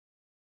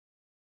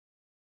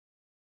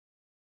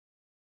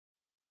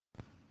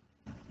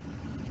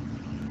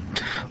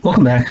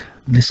Welcome back.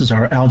 This is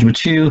our Algebra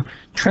 2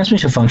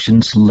 Transformation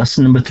Functions,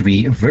 Lesson number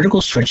 3,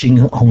 Vertical Stretching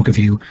Homework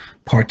Review,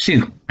 Part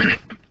 2.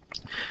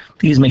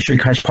 Please make sure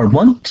you catch Part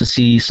 1 to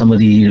see some of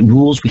the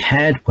rules we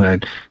had when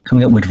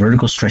coming up with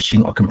vertical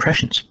stretching or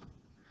compressions.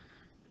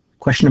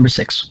 Question number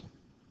 6.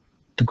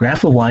 The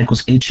graph of y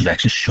equals h of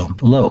x is shown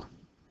below.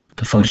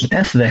 The function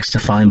f of x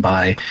defined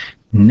by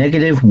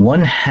negative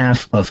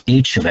 1/2 of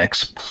h of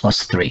x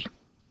plus 3.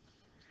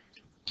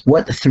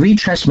 What three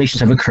transformations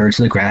have occurred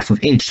to the graph of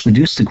h to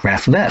produce the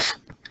graph of f?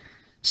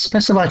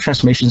 Specify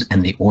transformations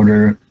and the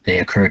order they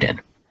occurred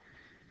in.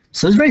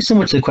 So this is very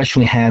similar to the question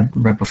we had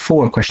right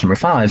before, question number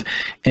 5.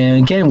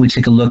 And again, we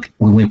take a look,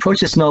 when we approach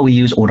this null, we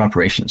use order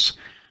operations.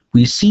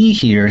 We see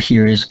here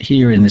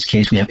in this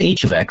case, we have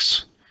h of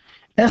x.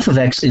 F of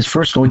x is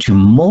first going to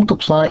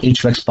multiply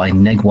h of x by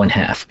neg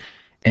 1/2.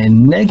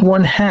 And neg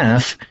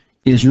 1/2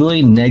 is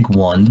really neg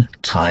 1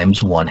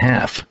 times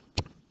 1/2.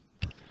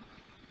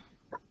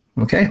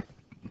 Okay,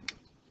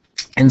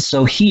 and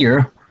so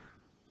here,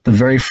 the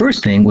very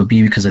first thing would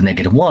be, because of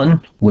negative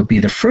 1, would be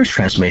the first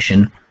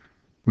transformation,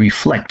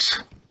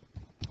 reflect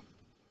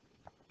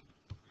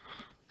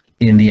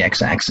in the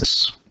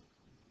x-axis.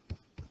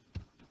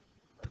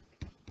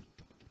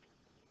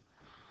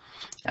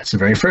 That's the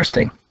very first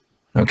thing,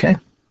 okay?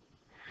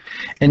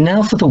 And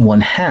now for the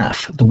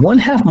 1/2. The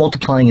 1/2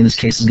 multiplying in this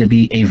case is going to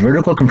be a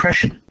vertical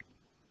compression.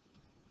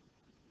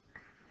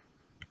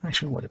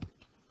 Actually, what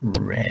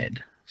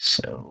red.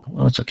 So,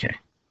 well, it's okay.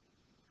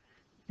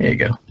 There you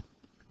go.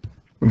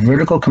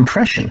 Vertical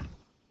compression.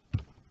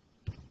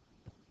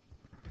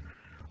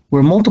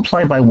 We're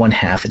multiplied by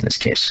 1/2 in this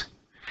case.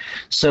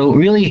 So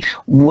really,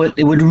 what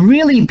it would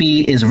really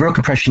be is vertical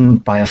compression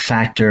by a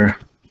factor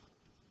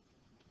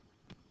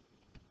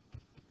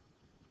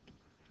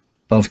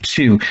of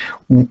 2,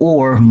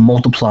 or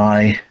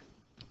multiply,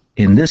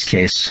 in this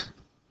case,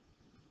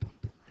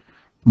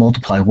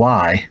 multiply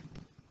y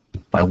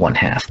by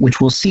 1/2, which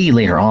we'll see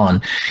later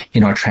on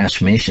in our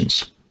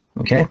transformations,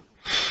 okay?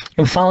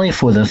 And finally,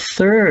 for the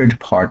third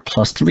part,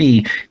 plus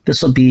 3,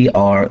 this will be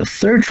our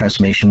third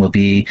transformation, will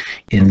be,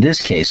 in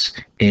this case,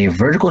 a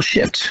vertical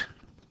shift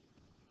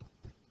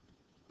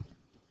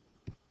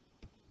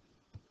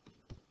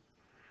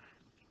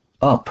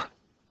up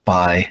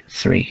by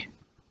 3.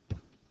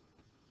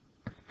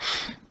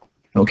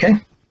 Okay?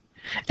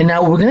 And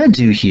now what we're going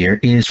to do here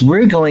is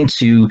we're going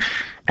to,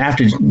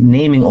 after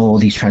naming all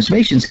of these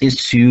transformations,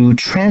 is to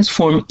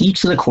transform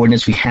each of the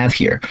coordinates we have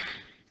here.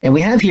 And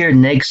we have here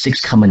neg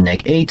 6 comma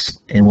neg 8,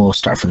 and we'll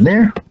start from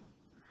there.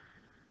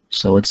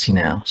 So let's see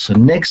now. So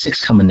neg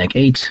 6 comma neg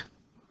 8.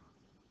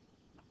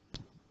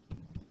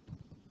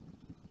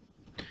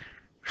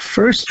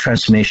 First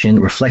transformation,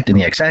 reflecting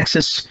the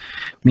x-axis,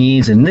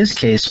 means in this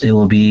case it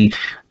will be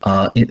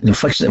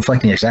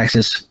reflecting the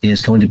x-axis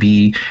is going to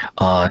be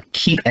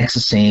keep x the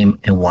same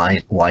and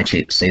y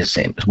stays the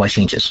same. Y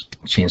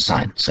change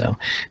sign. So,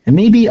 and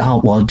maybe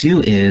what I'll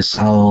do is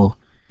I'll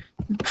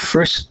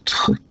first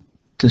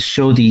to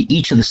show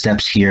each of the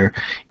steps here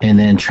and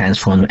then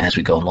transform them as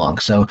we go along.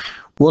 So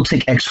we'll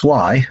take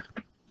xy,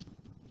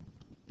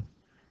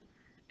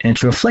 and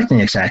to reflect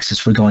the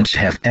x-axis we're going to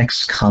have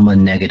x comma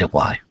negative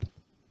y.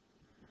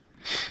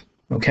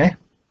 Okay,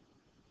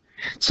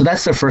 so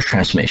that's the first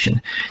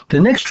transformation. The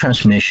next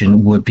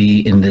transformation would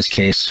be, in this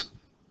case,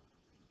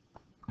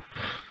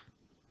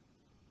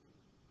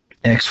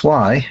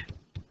 xy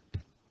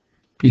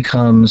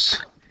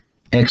becomes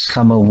x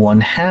comma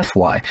 1/2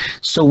 y.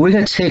 So we're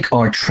going to take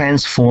our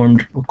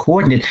transformed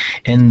coordinate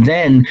and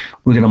then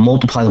we're going to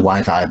multiply the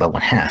y value by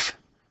 1/2.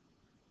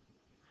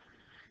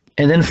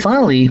 And then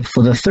finally,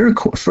 for the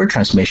third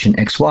transformation,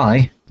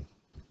 xy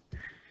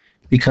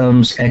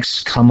becomes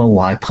x comma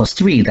y plus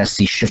 3. That's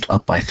the shift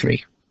up by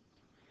 3.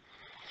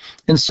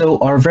 And so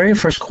our very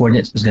first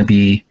coordinate is going to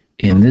be,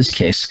 in this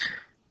case,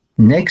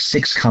 neg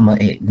 6 comma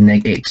 8,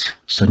 neg 8.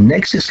 So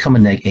neg 6 comma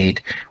neg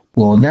 8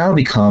 will now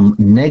become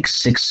neg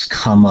 6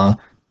 comma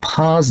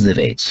positive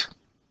 8.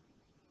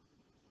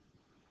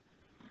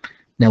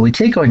 Now we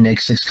take our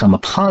neg 6 comma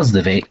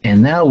positive 8,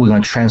 and now we're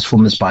going to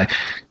transform this by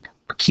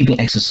keeping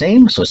x the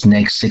same. So it's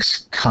neg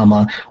 6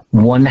 comma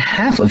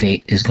 1/2 of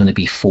 8 is going to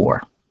be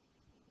 4.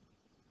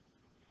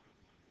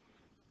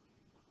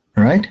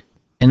 All right,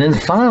 and then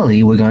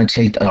finally we're going to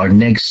take our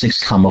neg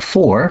 6 comma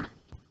 4,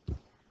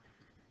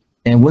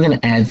 and we're going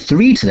to add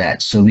 3 to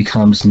that, so it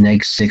becomes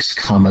neg 6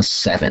 comma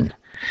 7.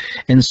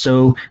 And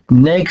so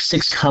neg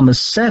 6 comma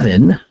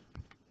 7,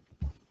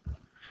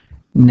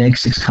 neg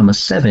 6 comma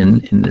 7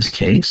 in this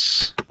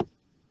case,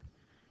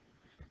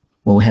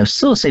 well, we have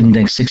still the same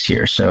neg 6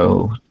 here,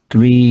 so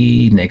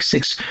 3 neg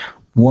 6,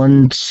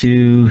 1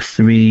 2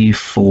 3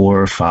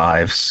 4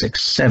 5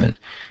 6 7.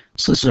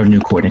 So this is our new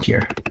coordinate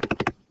here.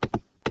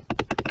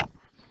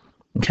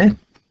 Okay,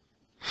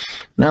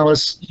 now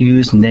let's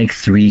use neg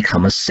 3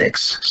 comma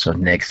 6. So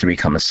neg 3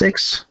 comma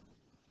 6.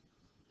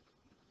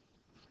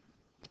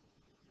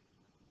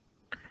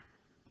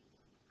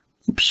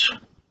 Oops.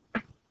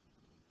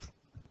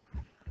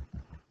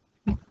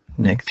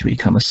 Neg 3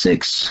 comma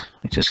 6.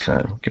 I just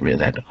kind of get rid of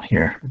that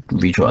here.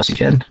 Redraws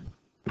again.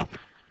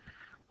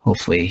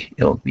 hopefully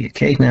it'll be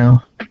okay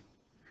now.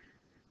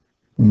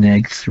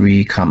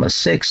 Neg3 comma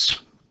 6.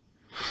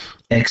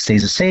 X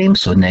stays the same,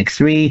 so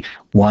neg3.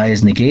 Y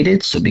is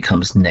negated, so it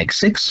becomes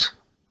neg6.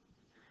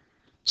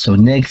 So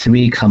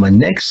neg3 comma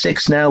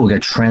neg6 now. We're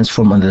going to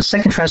transform under the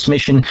second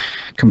transformation,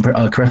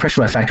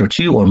 compression by factor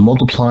 2, or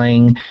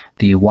multiplying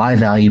the y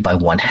value by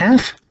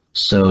 1/2.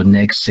 So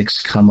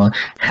neg6 comma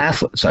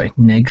half, sorry,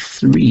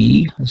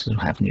 neg3. This is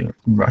what happened here,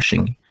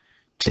 rushing.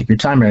 Take your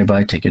time,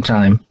 everybody, take your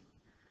time.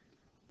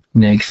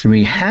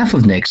 Neg3 half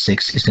of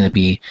neg6 is going to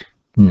be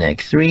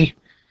neg3.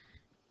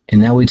 And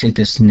now we take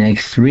this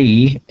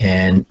neg3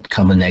 and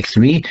comma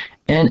neg3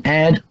 and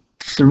add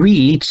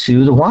 3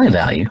 to the y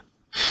value.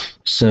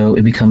 So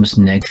it becomes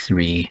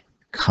neg3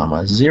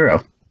 comma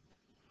 0.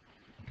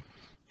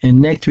 And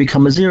neg3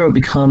 comma 0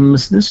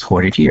 becomes this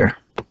coordinate here.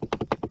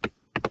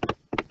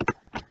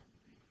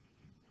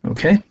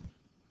 Okay.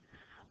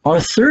 Our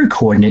third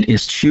coordinate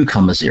is 2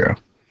 comma 0.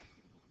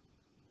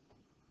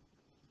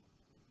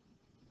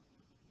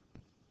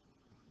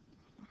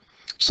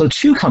 So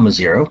 2 comma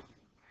 0,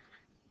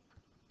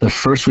 the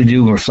first we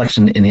do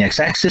reflection in the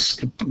x-axis,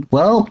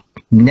 well,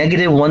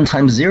 -1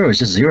 times 0 is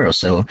just 0,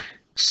 so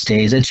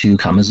stays at 2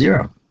 comma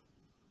 0.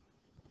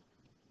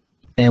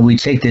 And we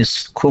take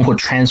this quote-unquote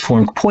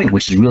transformed point,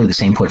 which is really the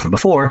same point from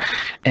before,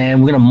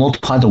 and we're going to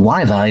multiply the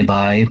y value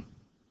by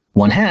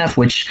 1/2,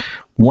 which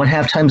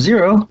 1/2 times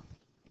 0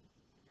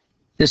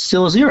 is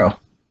still 0.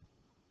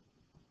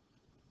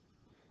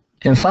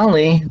 And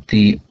finally,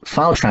 the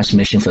final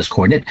transformation for this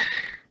coordinate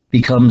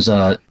becomes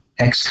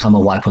x comma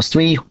y plus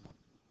 3.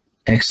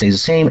 X stays the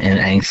same, and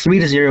adding 3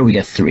 to 0, we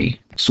get 3.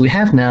 So we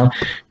have now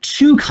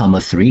 2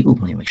 comma 3. Ooh,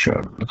 let me make sure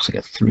it looks like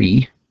a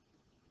 3.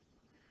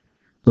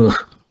 Ugh,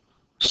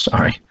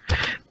 sorry.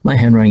 My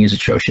handwriting is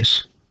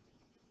atrocious.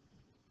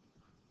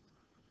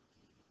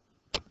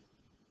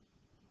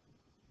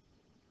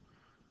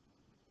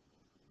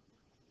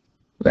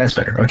 That's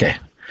better. Okay.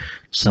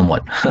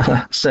 Somewhat.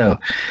 so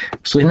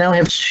we now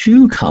have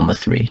 2 comma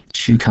 3.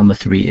 2 comma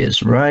 3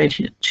 is right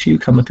here. 2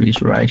 comma 3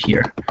 is right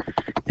here.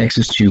 X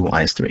is 2,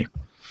 y is 3.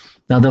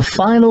 Now the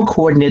final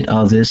coordinate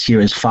of this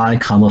here is 5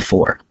 comma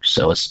 4.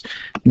 So it's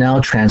now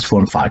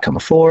transform 5 comma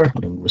 4.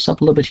 Let me move this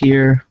up a little bit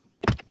here.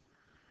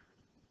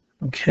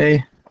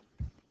 Okay.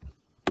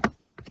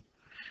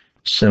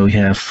 So we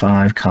have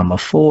 5 comma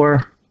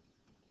 4.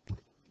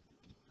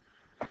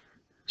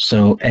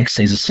 So x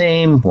stays the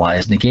same, y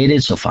is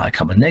negated, so 5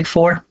 comma neg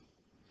 4.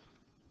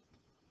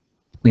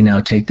 We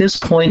now take this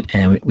point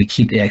and we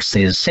keep the x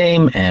stays the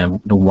same, and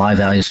the y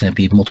value is going to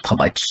be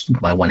multiplied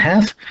by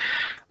 1/2.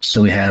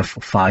 So we have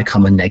 5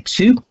 comma neg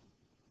 2.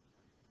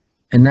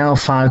 And now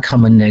 5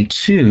 comma neg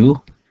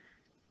 2,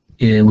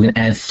 we're going to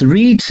add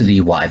 3 to the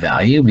y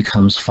value,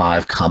 becomes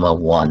 5 comma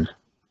 1.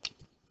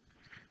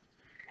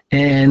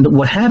 And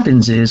what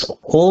happens is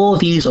all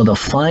these are the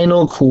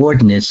final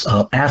coordinates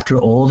after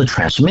all the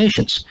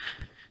transformations.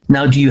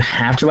 Now, do you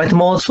have to write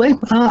them all this way?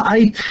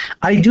 I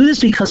do this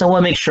because I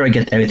want to make sure I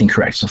get everything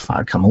correct. So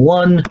 5 comma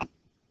 1.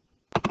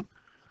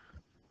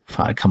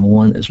 5 comma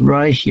 1 is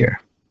right here.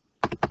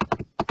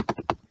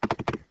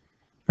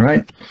 All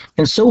right.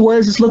 And so what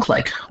does this look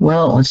like?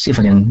 Well, let's see if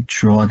I can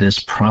draw this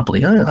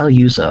properly. I'll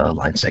use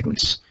line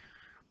segments.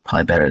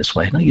 Probably better this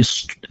way. I'll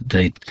use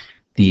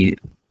the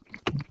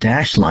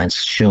dashed lines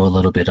show a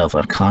little bit of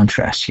a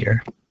contrast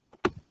here.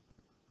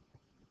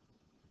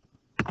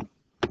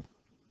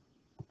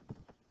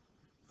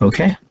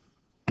 Okay.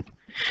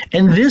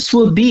 And this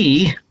will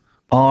be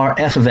our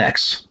f of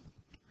x.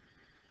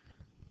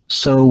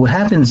 So what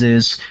happens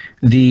is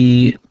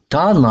the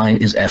dotted line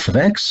is f of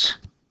x,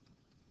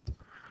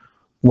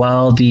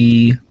 while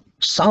the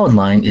solid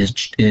line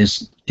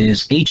is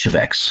h of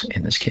x.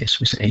 In this case,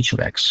 we say h of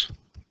x.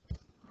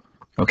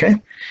 Okay.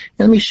 And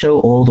let me show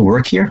all the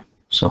work here.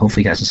 So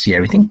hopefully you guys can see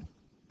everything.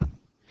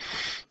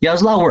 Yeah,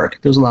 there's a lot of work.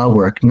 There's a lot of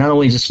work. Not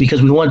only just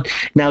because we want,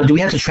 now do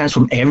we have to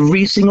transform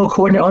every single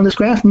coordinate on this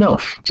graph? No,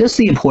 just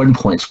the important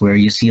points where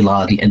you see a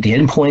lot of the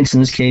end points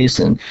in this case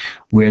and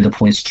where the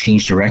points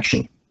change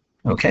direction.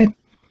 Okay?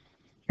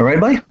 All right,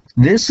 everybody?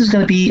 This is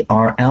going to be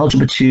our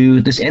Algebra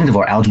 2, this end of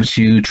our Algebra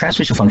 2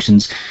 transformation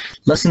functions,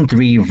 Lesson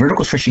 3,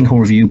 vertical stretching home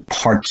review,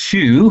 part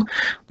 2,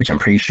 which I'm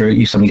pretty sure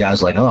some of you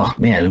guys are like, oh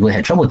man, I really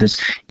had trouble with this.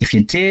 If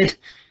you did,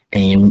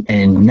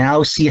 and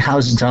now see how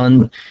it's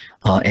done,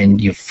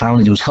 and you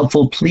found it was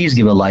helpful, please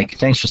give it a like.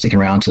 Thanks for sticking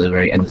around to the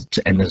very end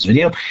of this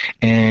video.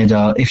 And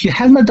if you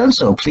have not done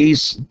so,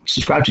 please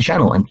subscribe to the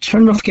channel and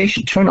turn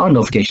on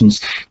notifications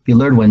to be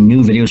alerted when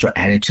new videos are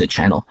added to the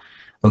channel.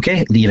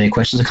 Okay, leave any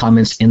questions or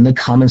comments in the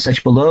comment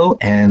section below,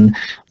 and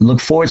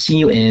look forward to seeing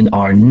you in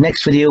our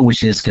next video,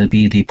 which is going to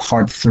be the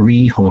part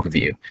 3 homework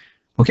review.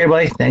 Okay,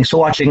 everybody, thanks for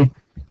watching.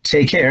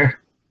 Take care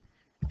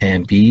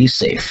and be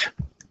safe.